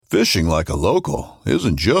Fishing like a local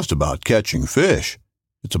isn't just about catching fish.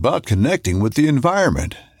 It's about connecting with the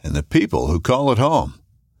environment and the people who call it home.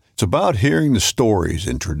 It's about hearing the stories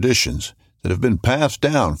and traditions that have been passed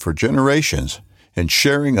down for generations and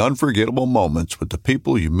sharing unforgettable moments with the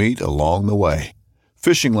people you meet along the way.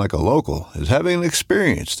 Fishing like a local is having an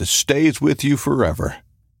experience that stays with you forever.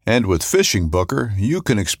 And with Fishing Booker, you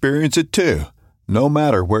can experience it too, no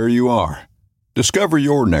matter where you are. Discover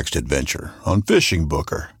your next adventure on Fishing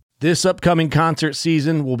Booker. This upcoming concert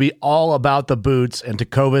season will be all about the boots, and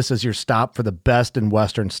Tecovas is your stop for the best in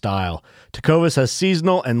Western style. Tecovas has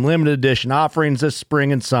seasonal and limited edition offerings this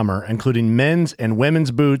spring and summer, including men's and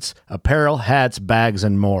women's boots, apparel, hats, bags,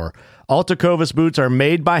 and more. All Tecovas boots are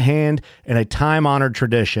made by hand in a time-honored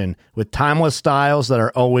tradition with timeless styles that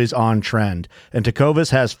are always on trend. And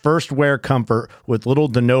Tecovas has first wear comfort with little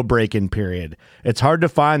to no break-in period. It's hard to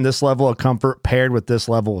find this level of comfort paired with this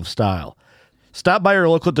level of style. Stop by your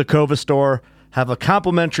local Tecovas store, have a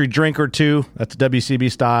complimentary drink or two, that's WCB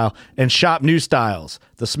style, and shop new styles.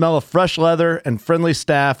 The smell of fresh leather and friendly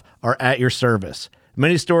staff are at your service.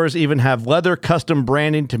 Many stores even have leather custom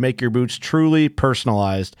branding to make your boots truly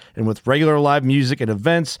personalized. And with regular live music and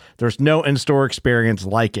events, there's no in-store experience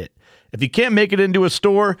like it. If you can't make it into a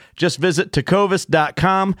store, just visit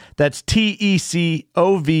tecovas.com. That's TECOVAS.com.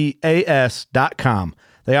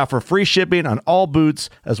 They offer free shipping on all boots,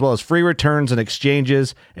 as well as free returns and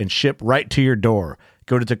exchanges, and ship right to your door.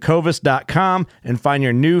 Go to tecovas.com and find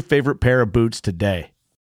your new favorite pair of boots today.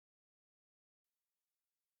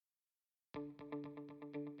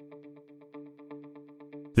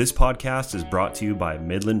 This podcast is brought to you by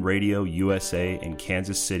Midland Radio USA in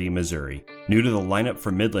Kansas City, Missouri. New to the lineup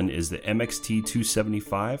for Midland is the MXT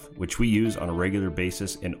 275, which we use on a regular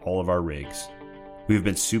basis in all of our rigs. We have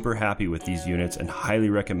been super happy with these units and highly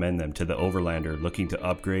recommend them to the overlander looking to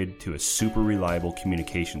upgrade to a super reliable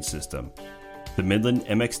communication system. The Midland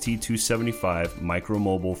MXT 275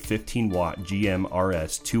 Micromobile 15-watt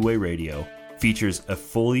GMRS two-way radio features a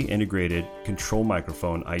fully integrated control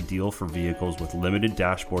microphone ideal for vehicles with limited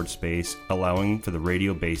dashboard space, allowing for the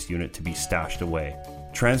radio-based unit to be stashed away.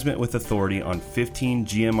 Transmit with authority on 15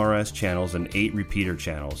 GMRS channels and 8 repeater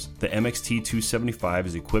channels. The MXT 275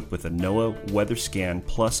 is equipped with a NOAA Weather Scan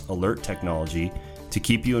Plus alert technology to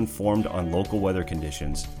keep you informed on local weather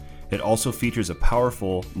conditions. It also features a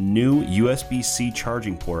powerful new USB-C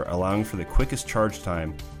charging port, allowing for the quickest charge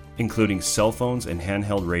time, including cell phones and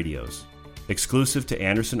handheld radios. Exclusive to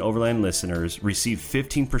Anderson Overland listeners, receive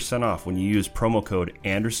 15% off when you use promo code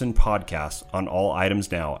AndersonPodcast on all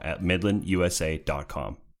items now at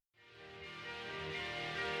MidlandUSA.com.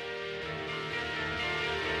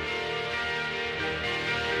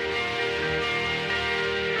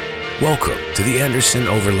 Welcome to the Anderson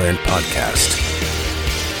Overland Podcast.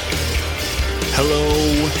 Hello,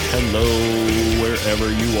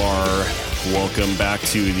 wherever you are. Welcome back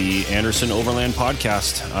to the Anderson Overland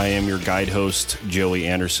Podcast. I am your guide host, Joey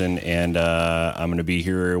Anderson, and I'm going to be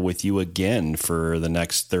here with you again for the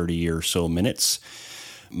next 30 or so minutes.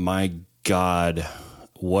 My God,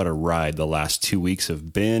 what a ride the last 2 weeks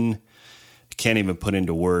have been. Can't even put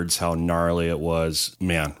into words how gnarly it was.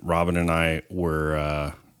 Man, Robin and I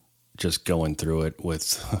were just going through it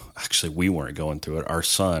with, actually, we weren't going through it. Our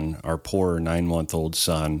son, our poor 9-month-old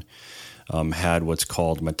son, had what's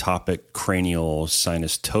called metopic cranial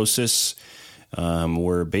synostosis,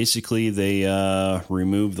 where basically they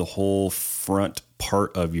remove the whole front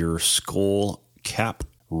part of your skull cap,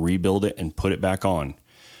 rebuild it, and put it back on.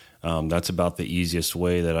 That's about the easiest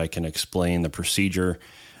way that I can explain the procedure.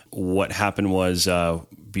 What happened was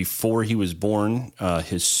before he was born,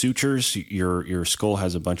 his sutures, your skull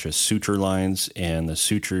has a bunch of suture lines, and the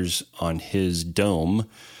sutures on his dome,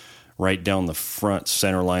 right down the front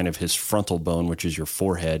center line of his frontal bone, which is your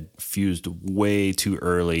forehead, fused way too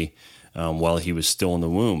early while he was still in the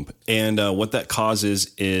womb. And what that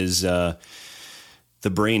causes is the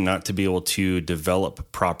brain not to be able to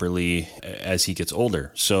develop properly as he gets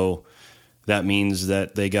older. So that means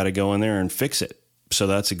that they got to go in there and fix it. So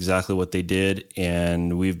that's exactly what they did,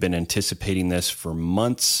 and we've been anticipating this for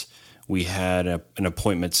months. We had an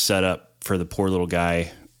appointment set up for the poor little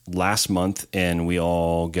guy last month, and we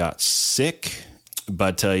all got sick.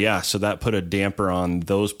 But so that put a damper on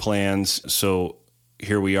those plans. So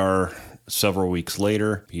here we are several weeks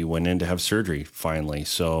later. He went in to have surgery finally.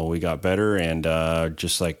 So we got better, and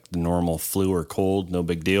just like the normal flu or cold, no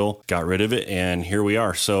big deal. Got rid of it, and here we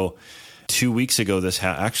are. So 2 weeks ago,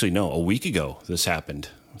 a week ago, this happened.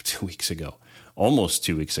 2 weeks ago. Almost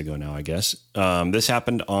 2 weeks ago now, I guess. This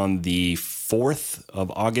happened on the 4th of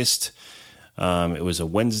August. It was a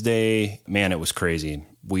Wednesday. Man, it was crazy.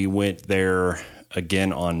 We went there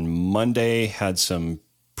again on Monday, had some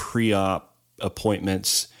pre-op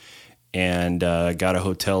appointments, and got a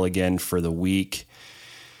hotel again for the week.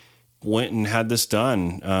 Went and had this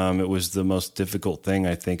done. It was the most difficult thing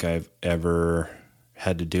I think I've ever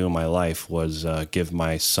had to do in my life, was give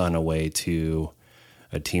my son away to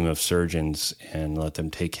a team of surgeons and let them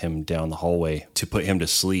take him down the hallway to put him to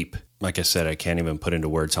sleep. Like I said, I can't even put into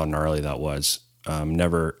words how gnarly that was.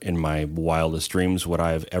 Never in my wildest dreams would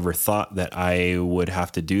I have ever thought that I would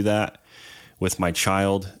have to do that with my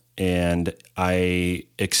child. And I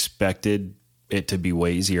expected it to be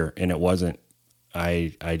way easier, and it wasn't.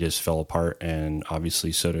 I just fell apart, and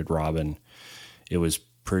obviously so did Robin. It was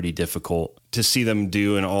pretty difficult to see them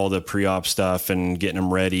doing all the pre-op stuff and getting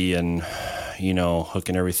them ready and,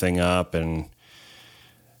 hooking everything up. And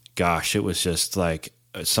gosh, it was just like,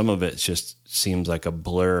 some of it just seems like a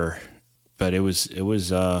blur, but it was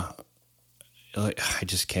like, I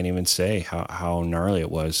just can't even say how gnarly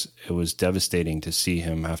it was. It was devastating to see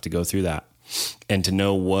him have to go through that, and to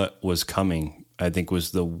know what was coming, I think,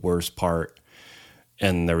 was the worst part.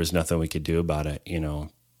 And there was nothing we could do about it,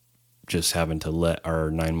 just having to let our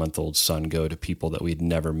 9-month-old son go to people that we'd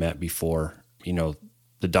never met before.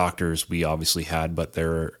 The doctors we obviously had, but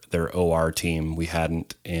their OR team we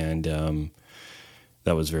hadn't. And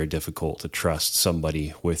that was very difficult to trust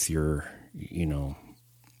somebody with your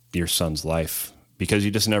son's life, because you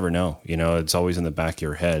just never know. It's always in the back of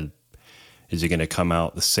your head. Is he going to come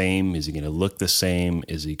out the same? Is he going to look the same?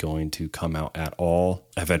 Is he going to come out at all?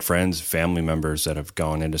 I've had friends, family members that have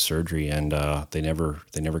gone into surgery, and they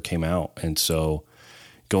never came out. And so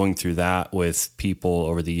going through that with people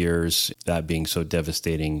over the years, that being so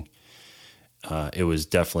devastating, it was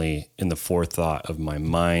definitely in the forethought of my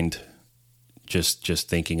mind, just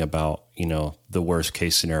thinking about, the worst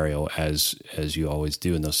case scenario, as you always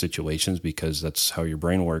do in those situations, because that's how your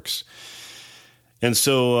brain works. And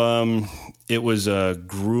so it was a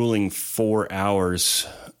grueling 4 hours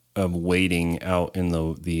of waiting out in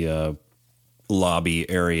the lobby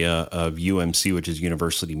area of UMC, which is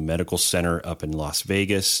University Medical Center up in Las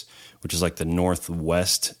Vegas, which is like the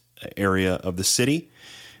northwest area of the city.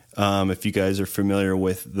 If you guys are familiar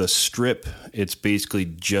with the Strip, it's basically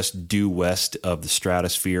just due west of the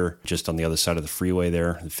Stratosphere, just on the other side of the freeway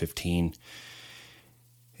there, the 15.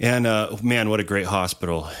 And man, what a great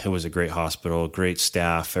hospital. It was a great hospital, great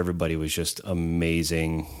staff. Everybody was just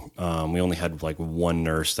amazing. We only had like one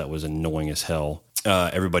nurse that was annoying as hell.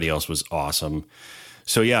 Everybody else was awesome.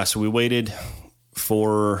 So we waited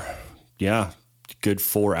for, good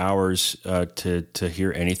 4 hours to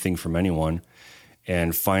hear anything from anyone.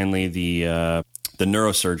 And finally the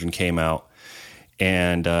neurosurgeon came out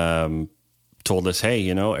and told us, hey,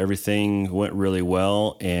 everything went really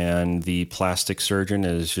well, and the plastic surgeon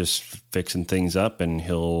is just fixing things up, and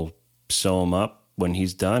he'll sew them up when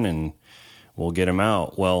he's done, and we'll get him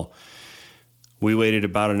out. Well, we waited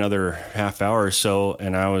about another half hour or so,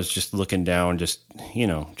 and I was just looking down, just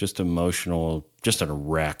emotional, just a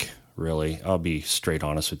wreck, really. I'll be straight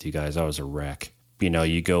honest with you guys. I was a wreck.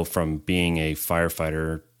 You go from being a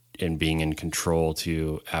firefighter and being in control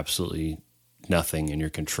to absolutely nothing in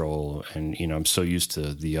your control. And, I'm so used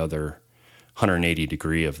to the other 180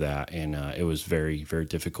 degree of that. And it was very, very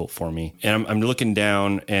difficult for me. And I'm looking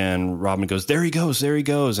down, and Robin goes, there he goes.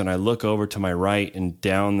 And I look over to my right, and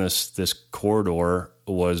down this corridor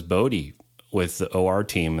was Bodie with the OR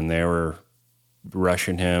team. And they were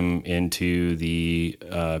rushing him into the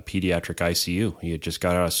pediatric ICU. He had just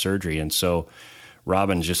got out of surgery. And so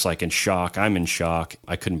Robin's just like in shock. I'm in shock.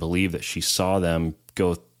 I couldn't believe that she saw them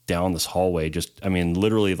go down this hallway.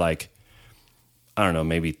 Literally like, I don't know,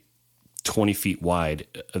 maybe 20 feet wide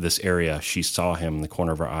of this area. She saw him in the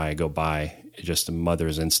corner of her eye go by. Just a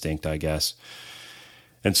mother's instinct, I guess.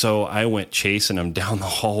 And so I went chasing him down the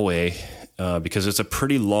hallway because it's a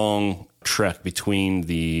pretty long trek between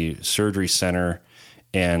the surgery center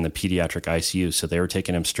and the pediatric ICU. So they were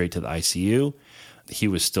taking him straight to the ICU. He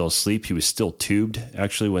was still asleep. He was still tubed.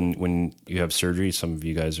 Actually, when you have surgery, some of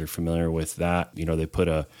you guys are familiar with that. They put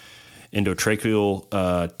a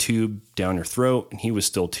endotracheal tube down your throat, and he was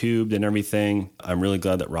still tubed and everything. I'm really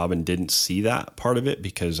glad that Robin didn't see that part of it,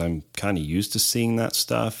 because I'm kind of used to seeing that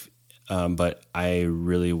stuff. But I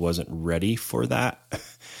really wasn't ready for that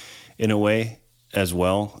in a way as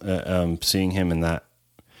well. Seeing him in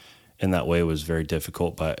that way was very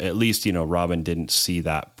difficult, but at least, Robin didn't see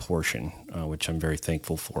that portion, which I'm very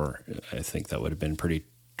thankful for. I think that would have been pretty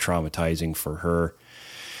traumatizing for her.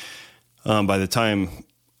 By the time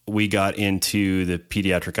we got into the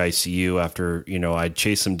pediatric ICU, after, I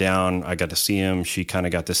chased him down, I got to see him. She kind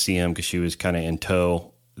of got to see him because she was kind of in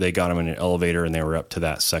tow. they got him in an elevator, and they were up to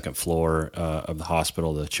that second floor of the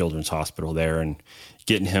hospital, the children's hospital there, and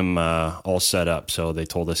getting him all set up. So they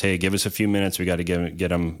told us, hey, give us a few minutes. We got to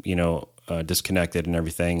get him, disconnected and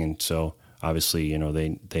everything. And so obviously,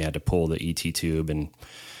 they had to pull the ET tube and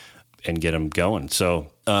get him going.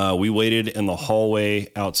 So we waited in the hallway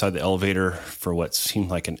outside the elevator for what seemed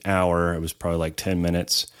like an hour. It was probably like 10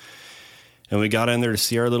 minutes. And we got in there to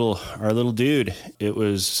see our little dude. It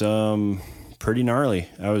was pretty gnarly.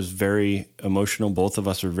 I was very emotional. Both of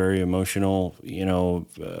us were very emotional,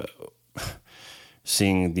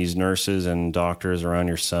 seeing these nurses and doctors around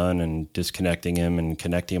your son and disconnecting him and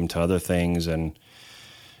connecting him to other things. And,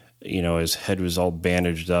 his head was all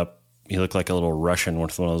bandaged up. He looked like a little Russian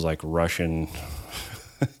with one of those like Russian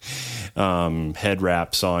head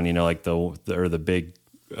wraps on, like the big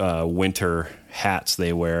winter hats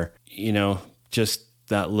they wear. Just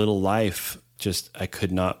that little life. I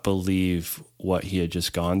could not believe what he had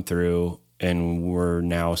just gone through, and we're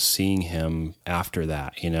now seeing him after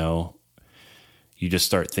that. You just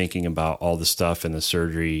start thinking about all the stuff in the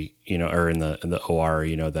surgery, or in the OR,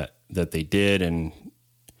 that they did, and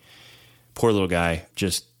poor little guy,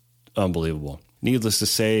 just unbelievable. Needless to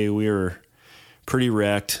say, we were pretty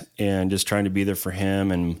wrecked and just trying to be there for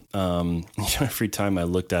him. And every time I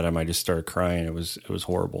looked at him, I just started crying. It was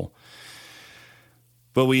horrible.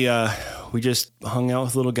 But we just hung out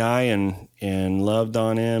with the little guy and loved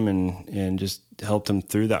on him and just helped him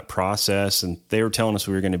through that process. And they were telling us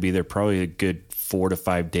we were going to be there probably a good 4 to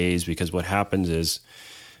 5 days, because what happens is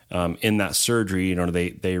in that surgery,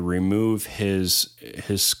 they remove his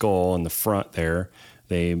skull in the front there.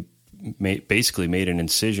 They basically made an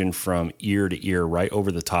incision from ear to ear right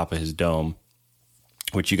over the top of his dome,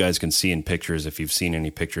 which you guys can see in pictures if you've seen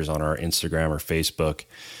any pictures on our Instagram or Facebook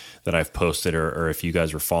that I've posted, or if you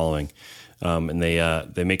guys are following. And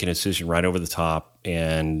they make an incision right over the top,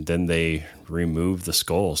 and then they remove the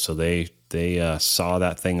skull. So they saw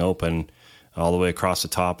that thing open all the way across the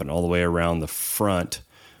top and all the way around the front,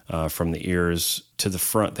 from the ears to the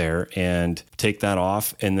front there, and take that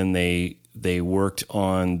off. And then they worked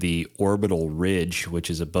on the orbital ridge, which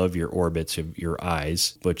is above your orbits of your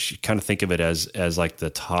eyes, which you kind of think of it as like the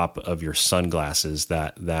top of your sunglasses,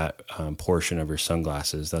 that portion of your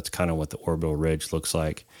sunglasses. That's kind of what the orbital ridge looks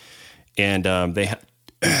like. And they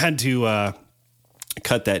had to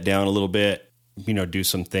cut that down a little bit, do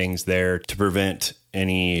some things there to prevent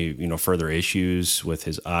any, further issues with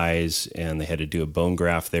his eyes. And they had to do a bone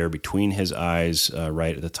graft there between his eyes,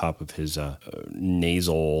 right at the top of his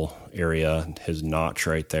nasal area, his notch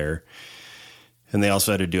right there. And they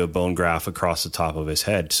also had to do a bone graft across the top of his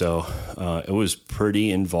head. So it was pretty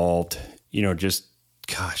involved, just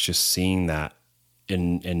seeing that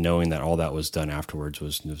and knowing that all that was done afterwards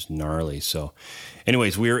was gnarly. So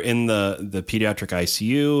anyways, we were in the pediatric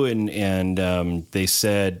ICU, and they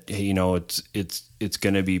said, hey, it's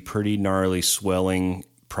going to be pretty gnarly swelling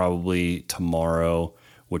probably tomorrow,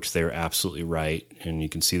 which they're absolutely right. And you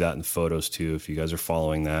can see that in the photos too, if you guys are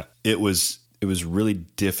following that. It was really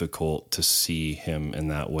difficult to see him in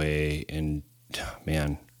that way. And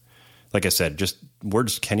man, like I said,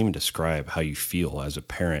 words can't even describe how you feel as a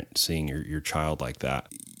parent seeing your child like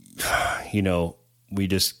that. We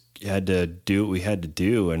just had to do what we had to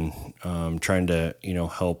do, and trying to,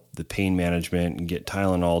 help the pain management and get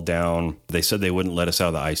Tylenol down. They said they wouldn't let us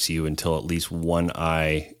out of the ICU until at least one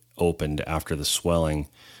eye opened after the swelling,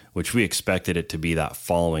 which we expected it to be that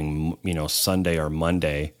following, Sunday or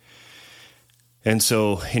Monday. And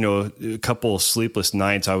so, a couple of sleepless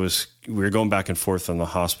nights, we were going back and forth from the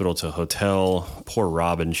hospital to a hotel. Poor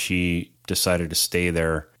Robin, she decided to stay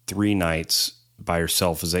there 3 nights by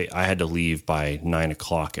herself. I had to leave by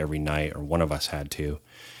 9:00 every night, or one of us had to.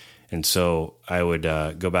 And so I would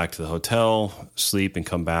go back to the hotel, sleep, and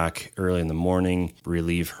come back early in the morning,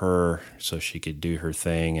 relieve her so she could do her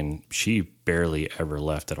thing. And she barely ever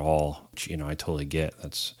left at all. I totally get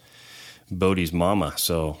that's Bodhi's mama.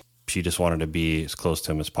 So she just wanted to be as close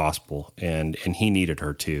to him as possible, and he needed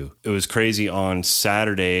her too. It was crazy. On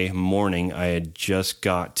Saturday morning, I had just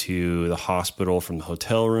got to the hospital from the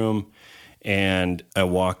hotel room, and I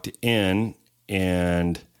walked in,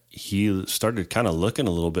 and he started kind of looking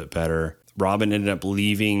a little bit better. Robin ended up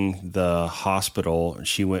leaving the hospital.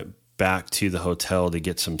 She went back to the hotel to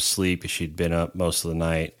get some sleep, because she'd been up most of the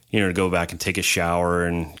night, to go back and take a shower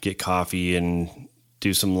and get coffee and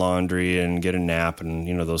do some laundry and get a nap and,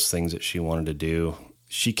 those things that she wanted to do.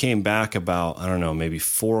 She came back about, maybe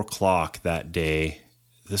 4:00 that day.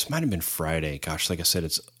 This might've been Friday. Gosh, like I said,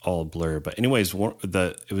 it's all a blur. But anyways,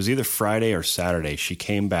 it was either Friday or Saturday. She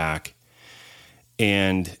came back,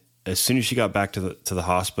 and as soon as she got back to the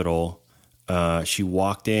hospital, She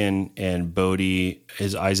walked in, and Bodie,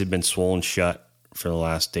 his eyes had been swollen shut for the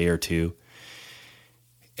last day or two.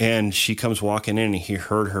 And she comes walking in, and he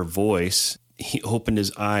heard her voice. He opened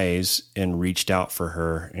his eyes and reached out for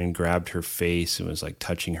her and grabbed her face and was like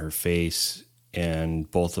touching her face. And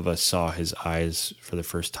both of us saw his eyes for the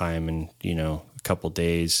first time in, a couple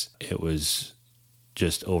days. It was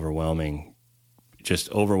just overwhelming,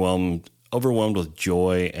 overwhelmed with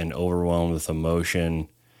joy and overwhelmed with emotion.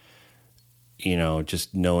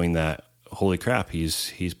 Just knowing that, holy crap,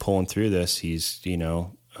 he's pulling through this. He's,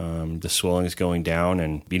 the swelling is going down.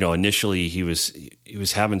 And, initially he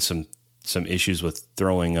was having some issues with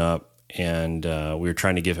throwing up, and we were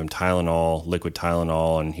trying to give him Tylenol, liquid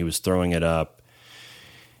Tylenol, and he was throwing it up.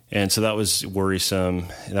 And so that was worrisome.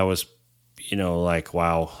 That was, like,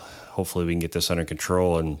 wow, hopefully we can get this under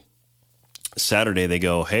control. And Saturday they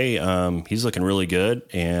go, hey, he's looking really good,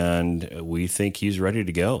 and we think he's ready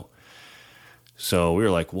to go. So we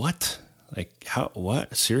were like, what? Like, how,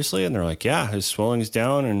 what? Seriously? And they're like, yeah, his swelling's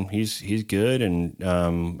down and he's good. And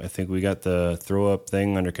I think we got the throw up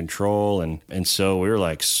thing under control. And so we were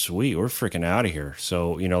like, sweet, we're freaking out of here.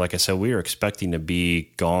 So, like I said, we were expecting to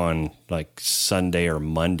be gone like Sunday or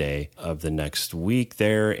Monday of the next week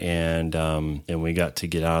there. And we got to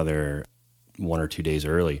get out of there 1 or 2 days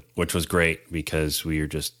early, which was great because we were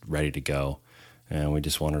just ready to go. And we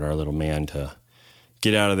just wanted our little man to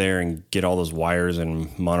get out of there and get all those wires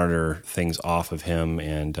and monitor things off of him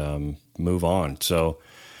and move on. So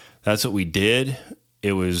that's what we did.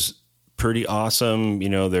 It was pretty awesome.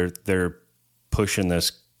 They're pushing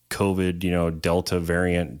this COVID, Delta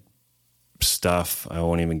variant stuff. I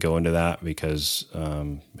won't even go into that because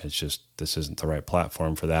it's just, this isn't the right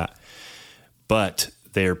platform for that. But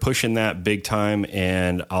they're pushing that big time.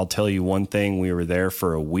 And I'll tell you one thing, we were there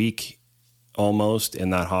for a week almost in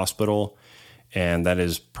that hospital. And that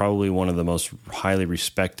is probably one of the most highly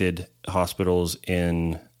respected hospitals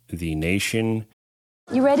in the nation.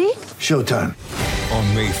 You ready? Showtime.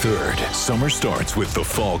 On May 3rd, summer starts with The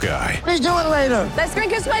Fall Guy. Let's do it later. Let's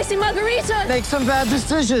drink a spicy margarita. Make some bad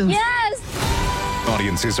decisions. Yes.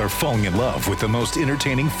 Audiences are falling in love with the most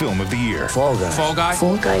entertaining film of the year. Fall Guy. Fall Guy?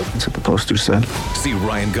 Fall guy. That's what the poster said. See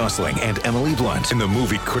Ryan Gosling and Emily Blunt in the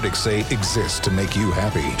movie critics say exists to make you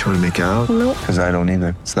happy. Trying to make it out? Nope. Because I don't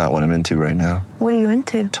either. It's not what I'm into right now. What are you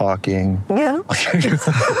into? Talking. Yeah.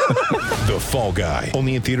 The Fall Guy.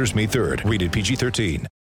 Only in theaters May 3rd. Rated PG-13.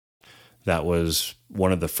 That was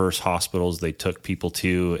one of the first hospitals they took people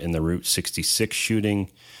to in the Route 66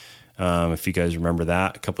 shooting. If you guys remember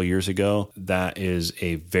that a couple of years ago, that is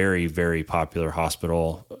a very, very popular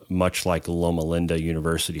hospital, much like Loma Linda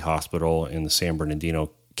University Hospital in the San Bernardino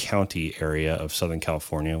County area of Southern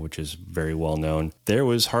California, which is very well known. There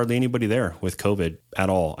was hardly anybody there with COVID at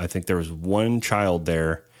all. I think there was one child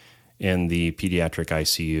there in the pediatric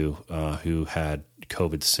ICU who had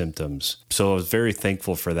COVID symptoms. So I was very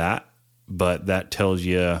thankful for that. But that tells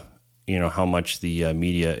you, how much the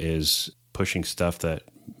media is pushing stuff that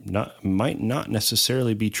might not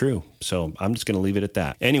necessarily be true. So I'm just going to leave it at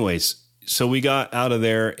that. Anyways, so we got out of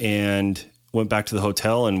there and went back to the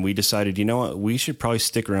hotel, and we decided, we should probably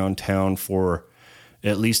stick around town for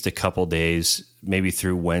at least a couple days, maybe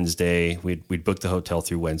through Wednesday. We'd booked the hotel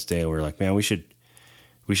through Wednesday. And we were like, man, we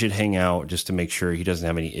should hang out just to make sure he doesn't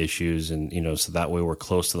have any issues. And, so that way we're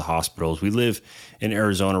close to the hospitals. We live in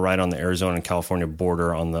Arizona, right on the Arizona and California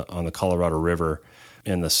border on the Colorado River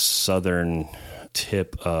in the southern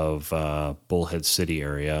tip of Bullhead City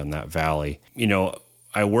area in that valley.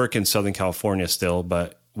 I work in Southern California still,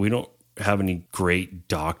 but we don't have any great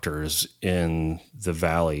doctors in the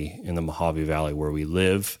valley, in the Mojave Valley where we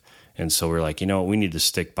live. And so we're like, we need to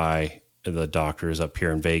stick by the doctors up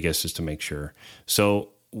here in Vegas just to make sure. So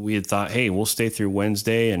we had thought, hey, we'll stay through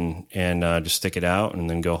Wednesday and just stick it out and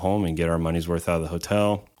then go home and get our money's worth out of the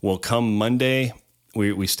hotel. Well, come Monday,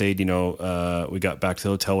 we stayed, we got back to the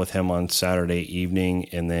hotel with him on Saturday evening.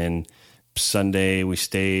 And then Sunday we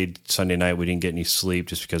stayed. Sunday night we didn't get any sleep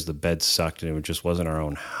just because the bed sucked and it just wasn't our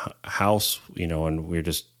own house, and we were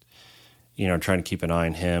just, trying to keep an eye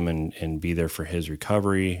on him and be there for his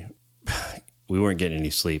recovery. We weren't getting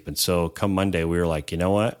any sleep. And so come Monday, we were like, you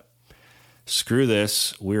know what? Screw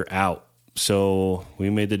this. We're out. So we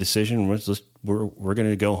made the decision. We're going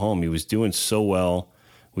to go home. He was doing so well.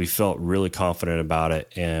 We felt really confident about it,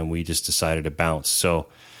 and we just decided to bounce. So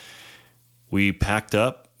we packed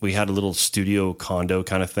up. We had a little studio condo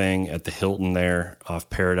kind of thing at the Hilton there off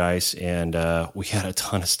Paradise, and we had a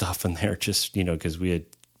ton of stuff in there just, because we had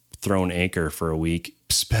thrown anchor for a week.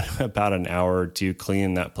 Spent about an hour or two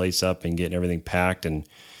cleaning that place up and getting everything packed, and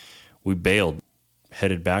we bailed,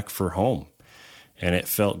 headed back for home. and it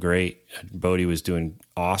felt great. Bodie was doing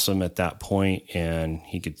awesome at that point, and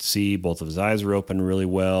he could see both of his eyes were open really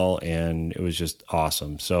well, and it was just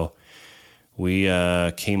awesome. So we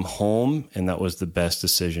came home, and that was the best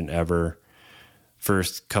decision ever.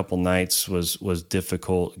 First couple nights was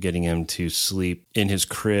difficult getting him to sleep in his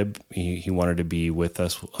crib. He wanted to be with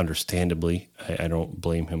us, understandably. I don't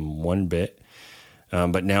blame him one bit.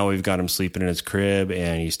 But now we've got him sleeping in his crib,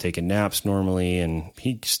 and he's taking naps normally, and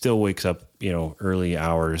he still wakes up, early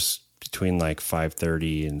hours between like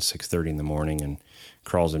 5:30 and 6:30 in the morning, and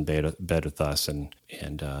crawls in bed with us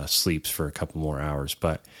and sleeps for a couple more hours.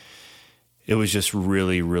 But it was just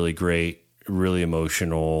really, really great, really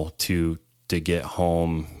emotional to get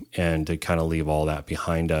home and to kind of leave all that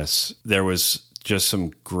behind us. There was just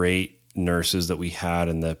some great nurses that we had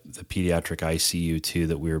in the pediatric ICU too,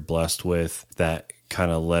 that we were blessed with, that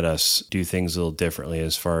kind of let us do things a little differently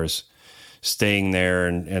as far as staying there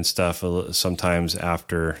and stuff sometimes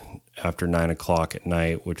after 9:00 at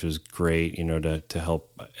night, which was great, to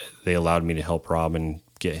help. They allowed me to help Robin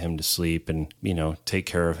get him to sleep and, take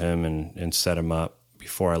care of him and set him up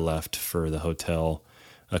before I left for the hotel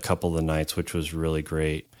a couple of the nights, which was really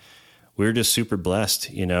great. We were just super blessed.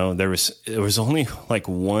 There was only like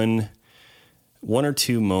one or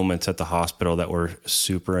two moments at the hospital that were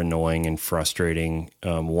super annoying and frustrating.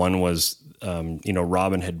 One was,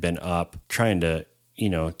 Robin had been up trying to,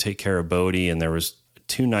 take care of Bodie, and there was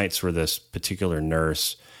 2 nights where this particular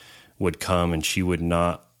nurse would come and she would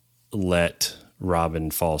not let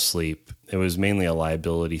Robin fall asleep. It was mainly a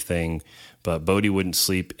liability thing, but Bodie wouldn't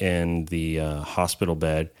sleep in the hospital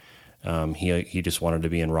bed. He just wanted to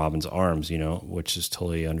be in Robin's arms, which is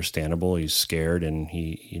totally understandable. He's scared, and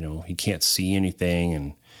he can't see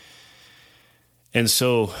anything. And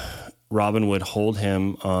so Robin would hold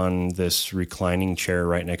him on this reclining chair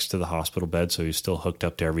right next to the hospital bed. So he's still hooked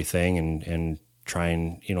up to everything and try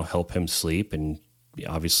and, help him sleep. And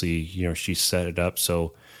obviously, she set it up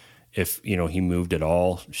so if, he moved at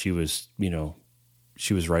all, she was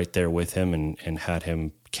right there with him and had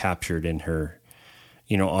him captured in her,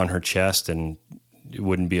 on her chest, and it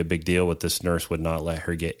wouldn't be a big deal, but this nurse would not let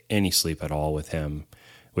her get any sleep at all with him,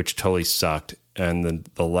 which totally sucked. And then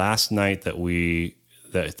the last night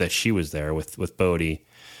that she was there with Bodie,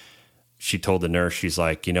 she told the nurse, she's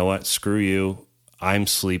like, you know what, screw you. I'm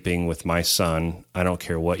sleeping with my son. I don't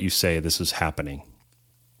care what you say. This is happening,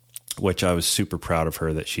 which I was super proud of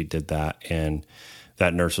her that she did that. And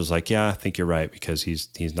that nurse was like, yeah, I think you're right, because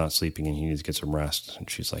he's not sleeping and he needs to get some rest. And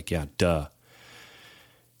she's like, yeah, duh.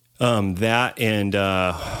 That and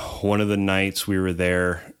one of the nights we were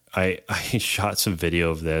there, I shot some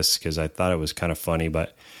video of this because I thought it was kind of funny.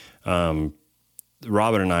 But Robin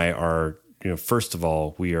and I are, first of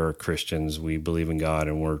all, we are Christians. We believe in God,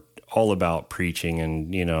 and we're all about preaching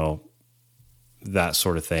and, that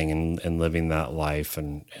sort of thing and living that life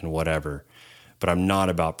and whatever. But I'm not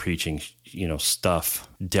about preaching, stuff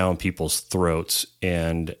down people's throats.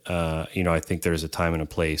 And, I think there's a time and a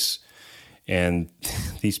place. And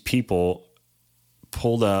these people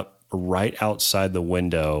pulled up right outside the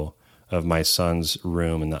window of my son's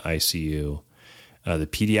room in the ICU, the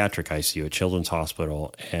pediatric ICU at Children's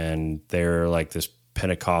Hospital. And they're like this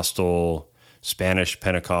Spanish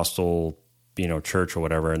Pentecostal, church or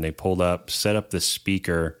whatever. And they pulled up, set up this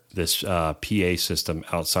speaker, this PA system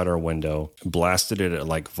outside our window, blasted it at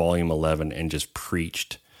like volume 11, and just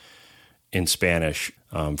preached in Spanish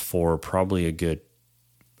for probably a good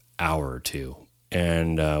hour or two.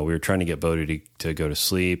 And we were trying to get Bodie to go to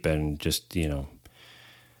sleep, and just,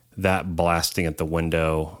 that blasting at the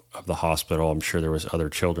window of the hospital. I'm sure there was other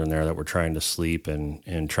children there that were trying to sleep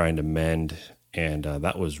and trying to mend. And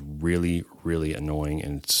that was really, really annoying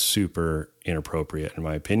and super inappropriate in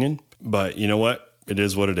my opinion. But you know what? It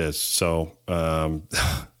is what it is. So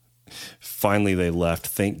finally they left,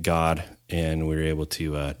 thank God, and we were able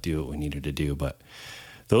to do what we needed to do. But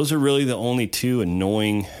those are really the only 2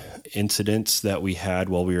 annoying incidents that we had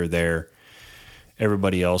while we were there.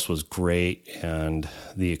 Everybody else was great, and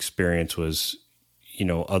the experience was,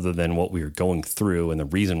 other than what we were going through and the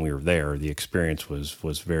reason we were there, the experience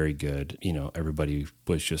was very good. Everybody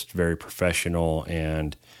was just very professional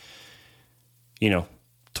and,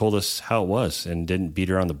 told us how it was and didn't beat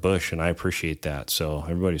around the bush, and I appreciate that. So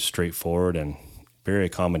everybody's straightforward and very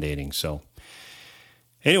accommodating. So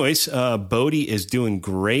anyways, Bodie is doing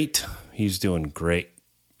great. He's doing great.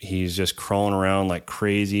 He's just crawling around like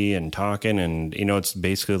crazy and talking, and it's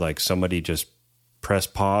basically like somebody just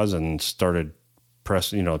pressed pause and started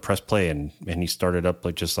press play, and he started up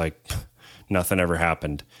like nothing ever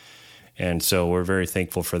happened. And so we're very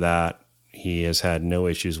thankful for that. He has had no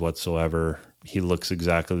issues whatsoever. he looks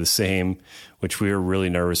exactly the same, which we were really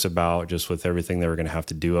nervous about just with everything they were going to have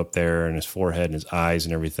to do up there and his forehead and his eyes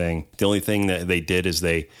and everything. The only thing that they did is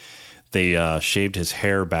they shaved his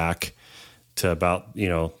hair back to about,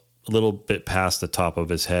 a little bit past the top of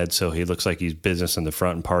his head. So he looks like he's business in the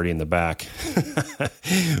front and party in the back,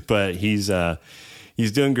 but he's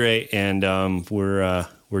doing great. And,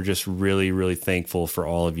 we're just really, really thankful for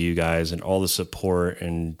all of you guys and all the support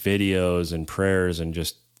and videos and prayers and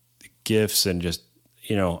just gifts and just,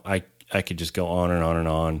 I could just go on and on and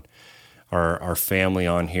on. Our family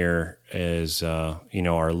on here is,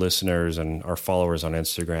 our listeners and our followers on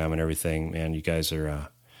Instagram and everything, man, you guys are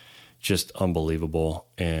just unbelievable.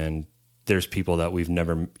 And there's people that we've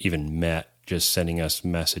never even met just sending us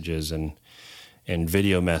messages and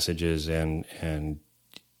video messages and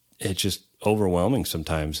it's just overwhelming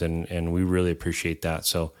sometimes. And we really appreciate that.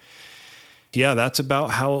 So yeah, that's about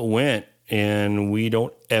how it went. And we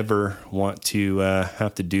don't ever want to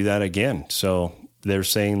have to do that again. So they're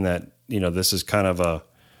saying that, this is kind of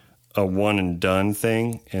a one and done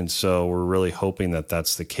thing. And so we're really hoping that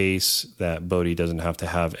that's the case, that Bodhi doesn't have to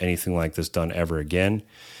have anything like this done ever again.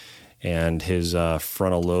 And his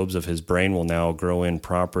frontal lobes of his brain will now grow in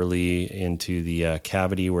properly into the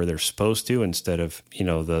cavity where they're supposed to, instead of,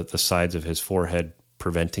 the sides of his forehead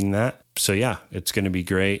preventing that. So yeah, it's going to be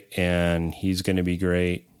great. And he's going to be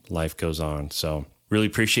great. Life goes on. So really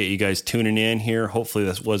appreciate you guys tuning in here. Hopefully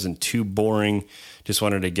this wasn't too boring. Just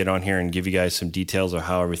wanted to get on here and give you guys some details of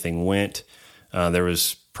how everything went. There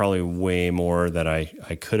was probably way more that I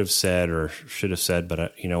could have said or should have said,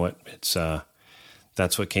 but you know what? It's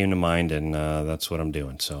that's what came to mind, and that's what I'm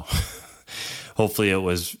doing. So hopefully it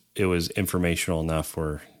was informational enough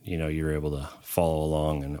where you were able to follow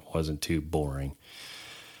along and it wasn't too boring.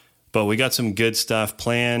 But we got some good stuff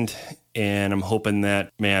planned, and I'm hoping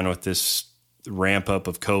that, man, with this ramp up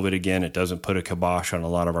of COVID again, it doesn't put a kibosh on a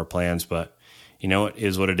lot of our plans. But it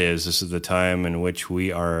is what it is. This is the time in which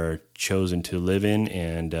we are chosen to live in,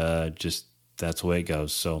 and just that's the way it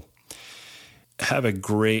goes. So have a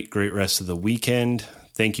great, great rest of the weekend.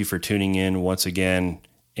 Thank you for tuning in once again,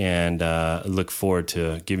 and look forward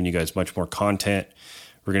to giving you guys much more content.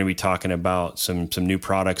 We're going to be talking about some new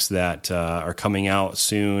products that are coming out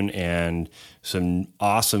soon, and some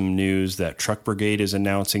awesome news that Truck Brigade is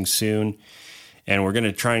announcing soon. And we're going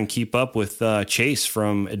to try and keep up with Chase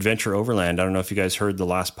from Adventure Overland. I don't know if you guys heard the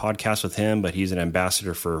last podcast with him, but he's an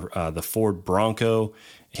ambassador for the Ford Bronco.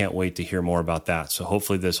 Can't wait to hear more about that. So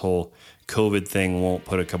hopefully this whole COVID thing won't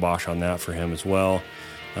put a kibosh on that for him as well.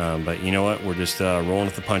 But you know what? We're just rolling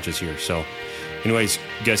with the punches here. So anyways,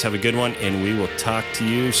 you guys have a good one, and we will talk to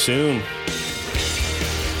you soon.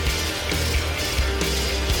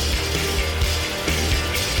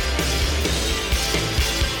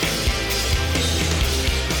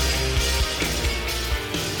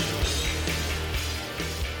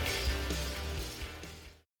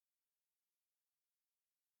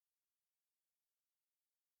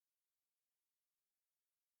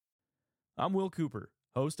 I'm Will Cooper,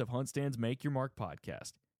 host of HuntStand's Make Your Mark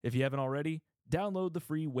podcast. If you haven't already, download the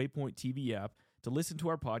free Waypoint TV app to listen to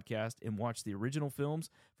our podcast and watch the original films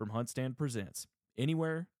from HuntStand Presents,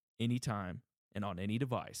 anywhere, anytime, and on any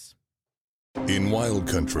device. In Wild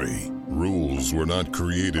Country, rules were not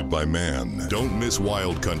created by man. Don't miss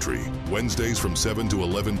Wild Country, Wednesdays from 7 to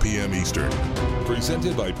 11 p.m. Eastern.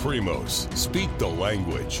 Presented by Primos. Speak the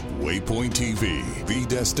language. Waypoint TV, the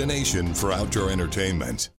destination for outdoor entertainment.